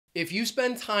If you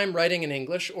spend time writing in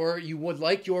English or you would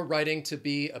like your writing to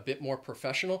be a bit more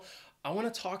professional, I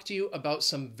want to talk to you about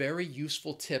some very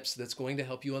useful tips that's going to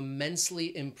help you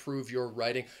immensely improve your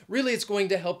writing. Really, it's going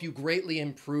to help you greatly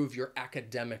improve your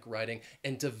academic writing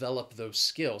and develop those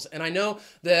skills. And I know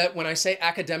that when I say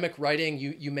academic writing,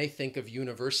 you may think of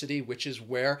university, which is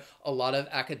where a lot of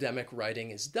academic writing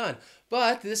is done.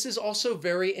 But this is also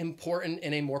very important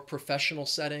in a more professional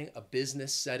setting, a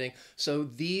business setting. So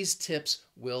these tips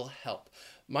will help.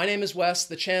 My name is Wes.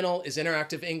 The channel is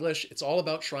Interactive English. It's all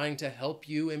about trying to help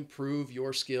you improve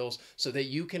your skills so that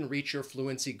you can reach your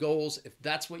fluency goals. If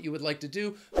that's what you would like to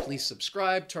do, please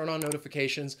subscribe, turn on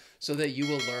notifications so that you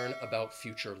will learn about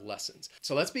future lessons.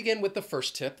 So let's begin with the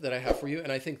first tip that I have for you.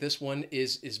 And I think this one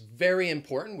is very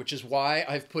important, which is why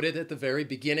I've put it at the very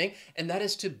beginning, and that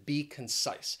is to be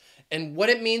concise. And what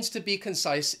it means to be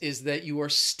concise is that you are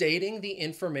stating the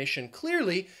information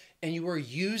clearly and you are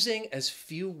using as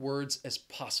few words as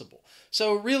possible.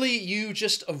 So really, you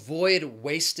just avoid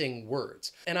wasting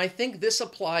words. And I think this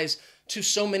applies to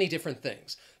so many different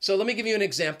things. So let me give you an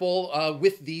example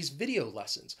with these video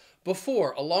lessons.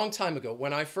 Before, a long time ago,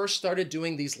 when I first started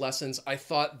doing these lessons, I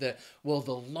thought that, well,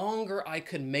 the longer I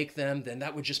could make them, then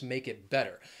that would just make it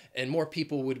better and more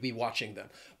people would be watching them.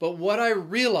 But what I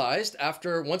realized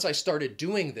once I started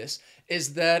doing this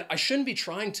is that I shouldn't be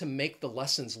trying to make the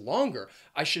lessons longer.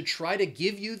 I should try to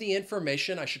give you the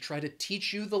information. I should try to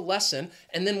teach you the lesson.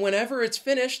 And then whenever it's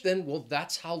finished, then, well,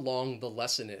 that's how long the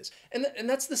lesson is. And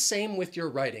that's the same with your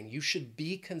writing. You should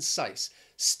be concise.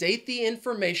 State the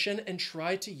information and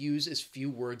try to use as few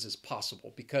words as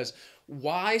possible, because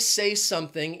why say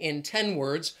something in 10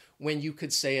 words when you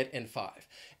could say it in 5?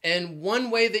 And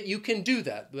one way that you can do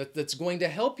that's going to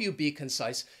help you be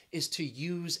concise is to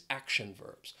use action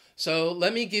verbs. So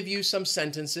let me give you some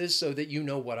sentences so that you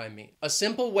know what I mean. A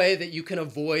simple way that you can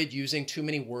avoid using too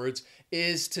many words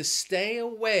is to stay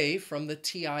away from the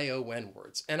TION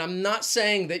words. And I'm not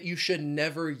saying that you should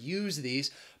never use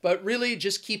these, but really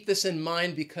just keep this in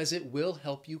mind because it will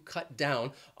help you cut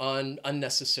down on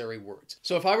unnecessary words.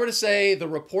 So if I were to say the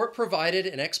report provided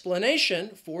an explanation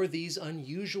for these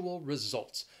unusual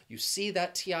results, you see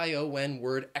that TION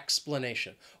word,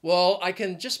 explanation. Well, I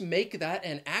can just make that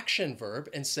an action verb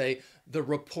and say the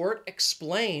report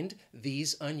explained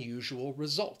these unusual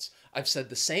results. I've said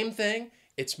the same thing.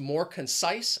 It's more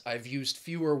concise. I've used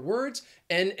fewer words,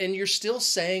 and you're still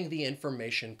saying the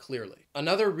information clearly.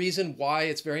 Another reason why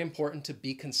it's very important to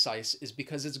be concise is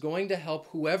because it's going to help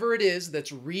whoever it is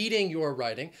that's reading your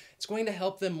writing. It's going to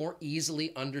help them more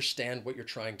easily understand what you're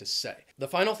trying to say. The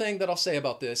final thing that I'll say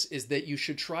about this is that you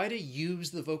should try to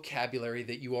use the vocabulary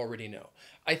that you already know.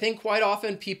 I think quite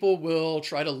often people will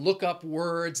try to look up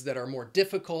words that are more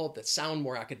difficult, that sound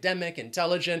more academic,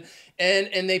 intelligent,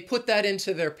 and they put that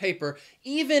into their paper,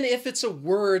 even if it's a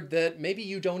word that maybe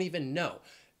you don't even know.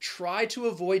 Try to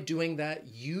avoid doing that.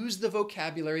 Use the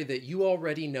vocabulary that you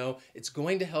already know. It's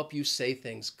going to help you say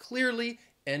things clearly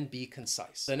and be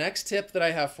concise. The next tip that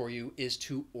I have for you is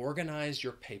to organize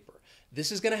your paper.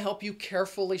 This is going to help you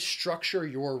carefully structure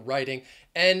your writing,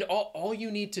 and all you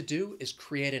need to do is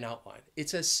create an outline.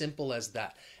 It's as simple as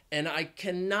that. And I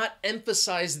cannot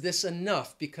emphasize this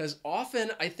enough because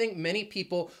often I think many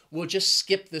people will just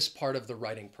skip this part of the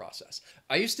writing process.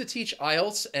 I used to teach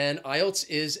IELTS, and IELTS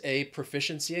is a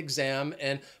proficiency exam,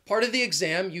 and part of the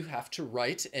exam you have to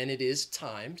write, and it is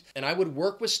timed. And I would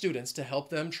work with students to help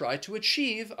them try to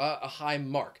achieve a high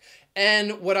mark.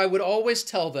 And what I would always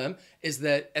tell them is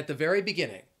that at the very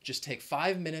beginning, just take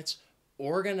 5 minutes,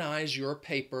 organize your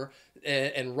paper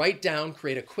and write down,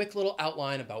 create a quick little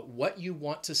outline about what you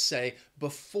want to say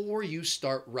before you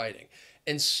start writing.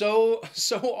 And so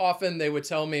often they would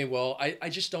tell me, well, I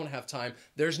just don't have time.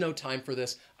 There's no time for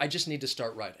this. I just need to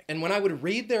start writing. And when I would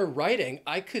read their writing,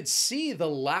 I could see the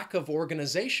lack of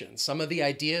organization. Some of the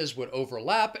ideas would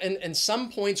overlap, and some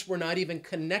points were not even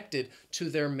connected to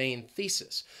their main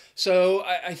thesis. So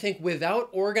I think without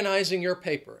organizing your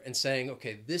paper and saying,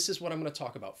 okay, this is what I'm going to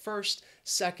talk about first,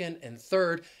 second, and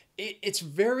third, it's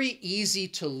very easy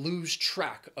to lose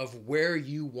track of where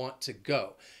you want to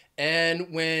go.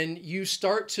 And when you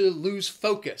start to lose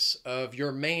focus of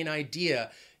your main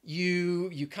idea,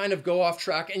 you kind of go off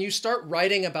track and you start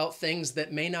writing about things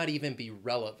that may not even be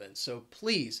relevant. So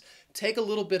please take a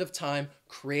little bit of time,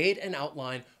 create an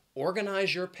outline,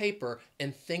 organize your paper,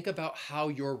 and think about how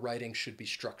your writing should be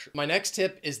structured. My next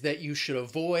tip is that you should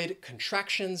avoid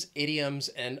contractions, idioms,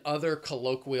 and other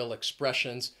colloquial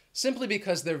expressions simply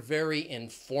because they're very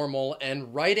informal,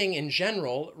 and writing in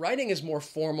general, writing is more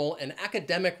formal, and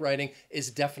academic writing is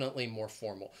definitely more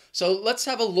formal. So let's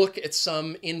have a look at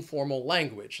some informal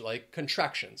language like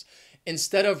contractions.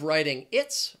 Instead of writing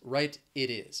it's, write it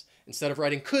is. Instead of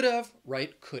writing could have,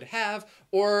 write could have.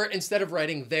 Or instead of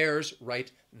writing theirs,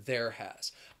 write there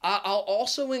has. I'll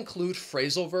also include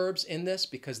phrasal verbs in this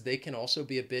because they can also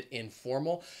be a bit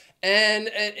informal. And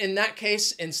in that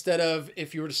case, instead of,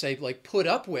 if you were to say like put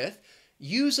up with,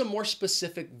 use a more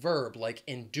specific verb like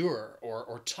endure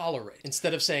or tolerate.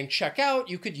 Instead of saying check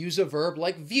out, you could use a verb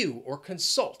like view or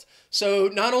consult. So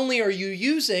not only are you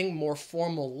using more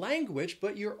formal language,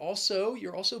 but you're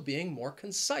also being more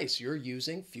concise. You're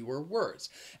using fewer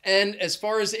words. And as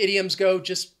far as idioms go,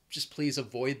 just please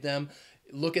avoid them.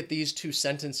 Look at these two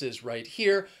sentences right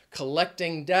here.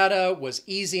 Collecting data was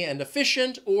easy and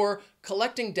efficient, or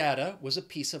collecting data was a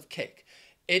piece of cake.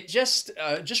 It just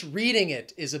reading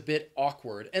it is a bit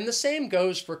awkward. And the same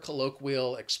goes for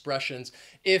colloquial expressions.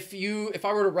 If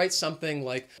I were to write something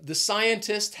like, the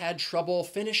scientist had trouble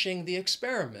finishing the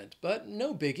experiment, but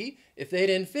no biggie. If they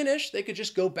didn't finish, they could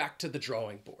just go back to the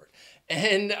drawing board.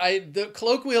 And the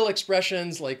colloquial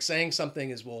expressions like saying something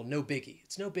is, well, no biggie.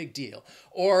 It's no big deal.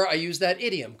 Or I use that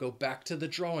idiom, go back to the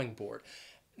drawing board.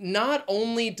 Not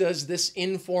only does this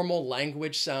informal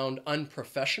language sound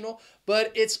unprofessional,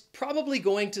 but it's probably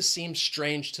going to seem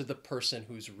strange to the person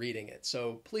who's reading it.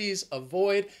 So please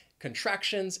avoid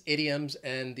contractions, idioms,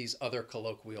 and these other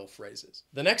colloquial phrases.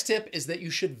 The next tip is that you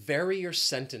should vary your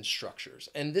sentence structures,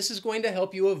 and this is going to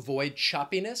help you avoid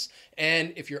choppiness.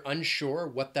 And if you're unsure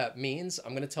what that means,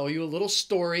 I'm going to tell you a little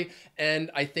story,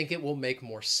 and I think it will make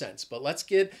more sense. But let's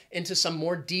get into some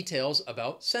more details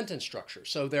about sentence structure.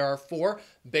 So there are 4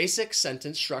 basic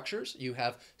sentence structures. You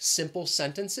have simple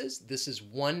sentences. This is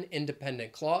one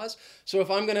independent clause. So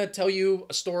if I'm going to tell you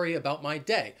a story about my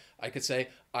day, I could say,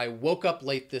 I woke up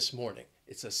late this morning.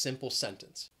 It's a simple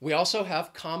sentence. We also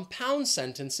have compound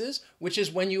sentences, which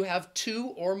is when you have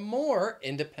 2 or more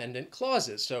independent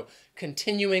clauses. So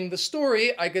continuing the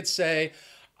story, I could say,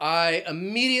 I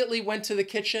immediately went to the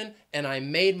kitchen and I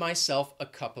made myself a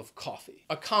cup of coffee.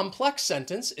 A complex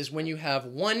sentence is when you have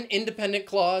 1 independent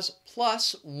clause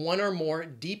plus 1 or more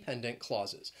dependent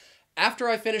clauses. After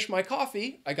I finished my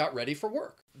coffee, I got ready for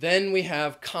work. Then we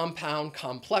have compound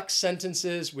complex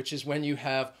sentences, which is when you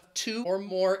have 2 or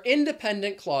more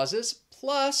independent clauses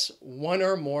plus 1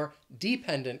 or more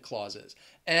dependent clauses.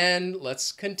 And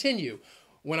let's continue.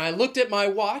 When I looked at my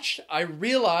watch, I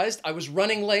realized I was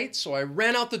running late, so I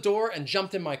ran out the door and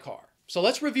jumped in my car. So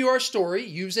let's review our story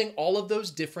using all of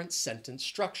those different sentence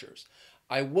structures.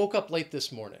 I woke up late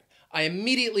this morning. I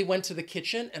immediately went to the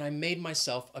kitchen and I made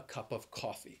myself a cup of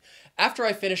coffee. After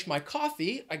I finished my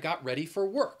coffee, I got ready for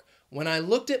work. When I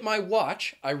looked at my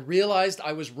watch, I realized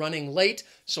I was running late,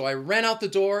 so I ran out the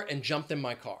door and jumped in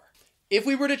my car. If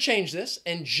we were to change this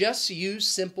and just use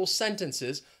simple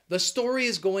sentences, the story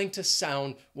is going to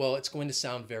sound, well, it's going to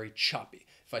sound very choppy.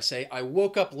 If I say, I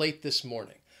woke up late this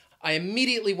morning. I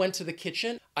immediately went to the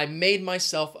kitchen. I made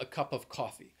myself a cup of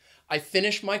coffee. I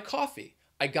finished my coffee.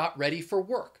 I got ready for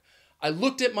work. I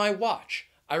looked at my watch.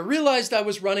 I realized I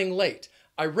was running late.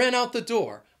 I ran out the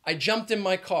door. I jumped in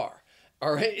my car.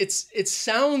 All right, it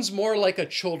sounds more like a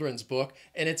children's book,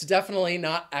 and it's definitely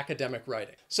not academic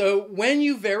writing. So when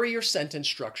you vary your sentence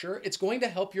structure, it's going to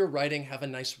help your writing have a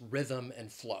nice rhythm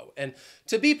and flow. And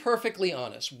to be perfectly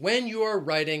honest, when you are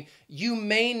writing, you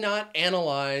may not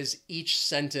analyze each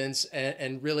sentence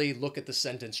and really look at the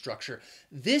sentence structure.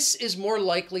 This is more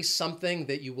likely something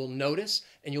that you will notice,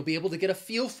 and you'll be able to get a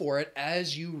feel for it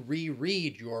as you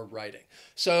reread your writing.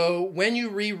 So when you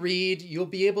reread, you'll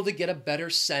be able to get a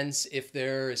better sense if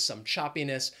there is some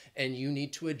choppiness and you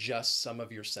need to adjust some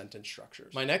of your sentence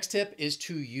structures. My next tip is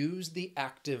to use the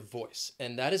active voice,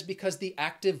 and that is because the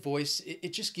active voice,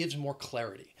 it just gives more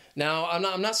clarity. Now,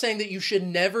 I'm not saying that you should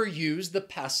never use the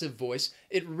passive voice.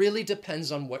 It really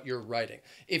depends on what you're writing.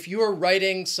 If you are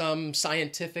writing some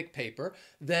scientific paper,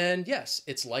 then yes,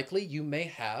 it's likely you may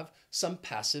have some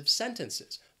passive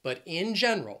sentences. But in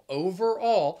general,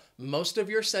 overall, most of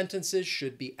your sentences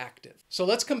should be active. So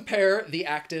let's compare the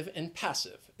active and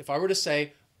passive. If I were to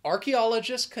say,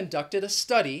 archaeologists conducted a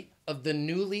study of the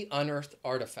newly unearthed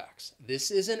artifacts.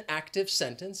 This is an active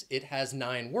sentence. It has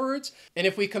 9 words. And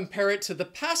if we compare it to the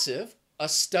passive, a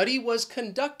study was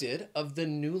conducted of the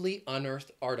newly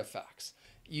unearthed artifacts.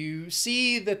 You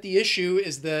see that the issue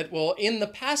is that, well, in the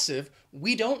passive,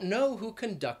 we don't know who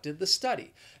conducted the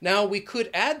study. Now, we could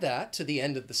add that to the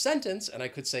end of the sentence, and I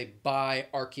could say by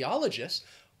archaeologists,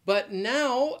 but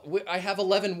now I have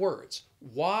 11 words.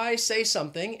 Why say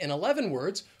something in 11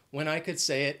 words when I could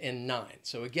say it in 9?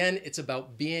 So again, it's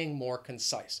about being more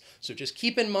concise. So just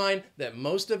keep in mind that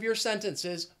most of your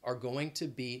sentences are going to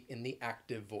be in the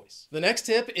active voice. The next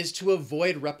tip is to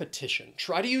avoid repetition.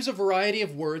 Try to use a variety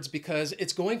of words because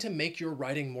it's going to make your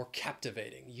writing more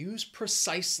captivating. Use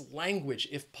precise language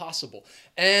if possible.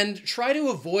 And try to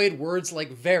avoid words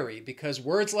like very, because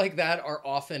words like that are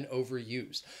often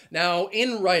overused. Now,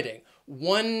 in writing,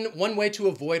 one way to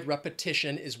avoid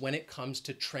repetition is when it comes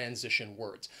to transition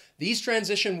words. These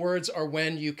transition words are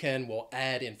when you can,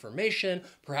 add information.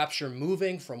 Perhaps you're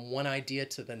moving from one idea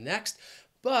to the next.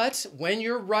 But when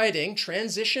you're writing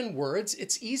transition words,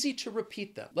 it's easy to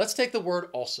repeat them. Let's take the word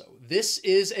also. This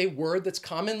is a word that's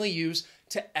commonly used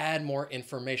to add more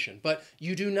information, but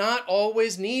you do not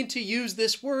always need to use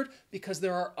this word because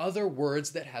there are other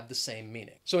words that have the same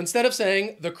meaning. So instead of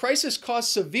saying, the crisis caused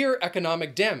severe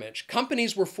economic damage,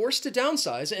 companies were forced to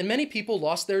downsize and many people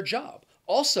lost their job.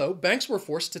 Also, banks were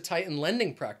forced to tighten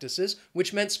lending practices,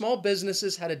 which meant small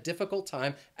businesses had a difficult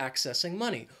time accessing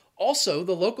money. Also,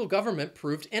 the local government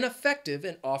proved ineffective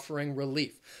in offering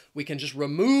relief. We can just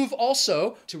remove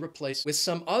also to replace with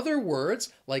some other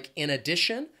words like in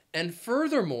addition and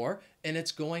furthermore, and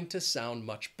it's going to sound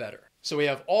much better. So we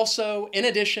have also, in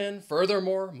addition,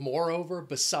 furthermore, moreover,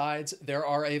 besides. There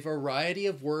are a variety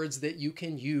of words that you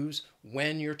can use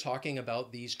when you're talking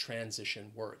about these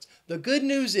transition words. The good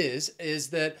news is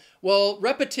that,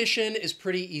 repetition is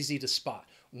pretty easy to spot.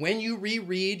 When you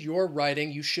reread your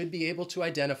writing, you should be able to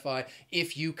identify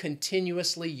if you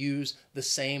continuously use the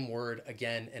same word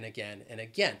again and again and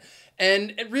again.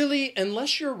 And really,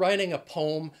 unless you're writing a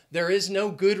poem, there is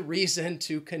no good reason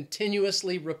to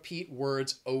continuously repeat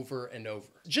words over and over.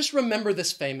 Just remember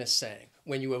this famous saying,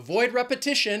 when you avoid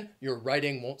repetition, your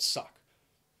writing won't suck.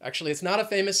 Actually, it's not a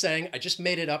famous saying. I just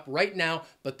made it up right now,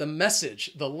 but the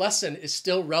message, the lesson is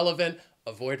still relevant.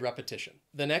 Avoid repetition.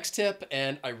 The next tip,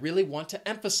 and I really want to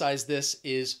emphasize this,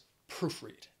 is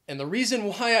proofread. And the reason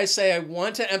why I say I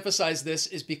want to emphasize this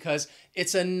is because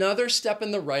it's another step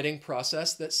in the writing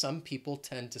process that some people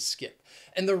tend to skip.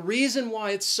 And the reason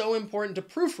why it's so important to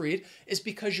proofread is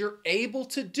because you're able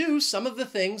to do some of the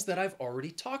things that I've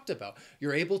already talked about.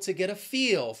 You're able to get a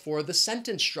feel for the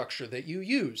sentence structure that you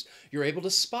use. You're able to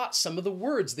spot some of the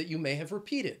words that you may have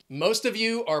repeated. Most of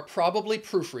you are probably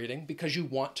proofreading because you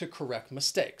want to correct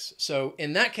mistakes. So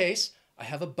in that case, I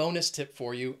have a bonus tip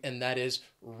for you, and that is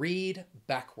read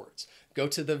backwards. Go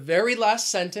to the very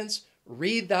last sentence,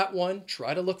 read that one,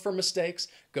 try to look for mistakes.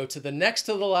 Go to the next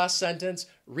to the last sentence,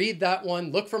 read that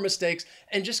one, look for mistakes,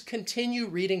 and just continue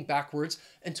reading backwards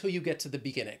until you get to the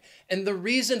beginning. And the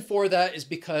reason for that is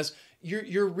because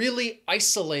you're really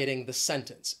isolating the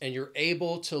sentence, and you're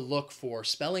able to look for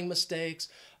spelling mistakes,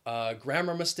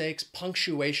 grammar mistakes,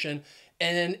 punctuation.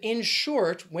 And in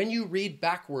short, when you read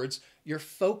backwards, you're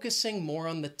focusing more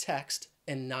on the text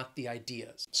and not the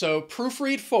ideas. So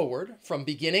proofread forward from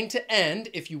beginning to end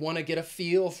if you want to get a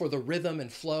feel for the rhythm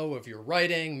and flow of your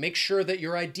writing. Make sure that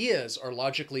your ideas are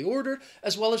logically ordered,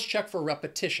 as well as check for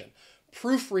repetition.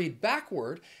 Proofread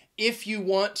backward if you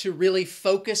want to really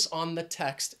focus on the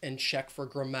text and check for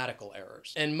grammatical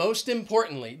errors. And most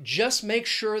importantly, just make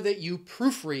sure that you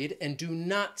proofread and do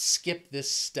not skip this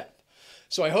step.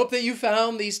 So I hope that you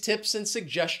found these tips and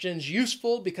suggestions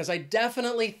useful, because I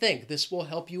definitely think this will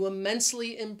help you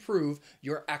immensely improve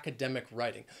your academic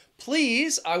writing.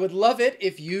 Please, I would love it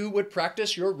if you would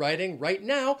practice your writing right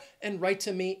now and write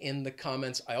to me in the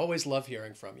comments. I always love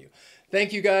hearing from you.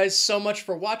 Thank you guys so much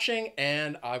for watching,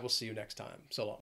 and I will see you next time. So long.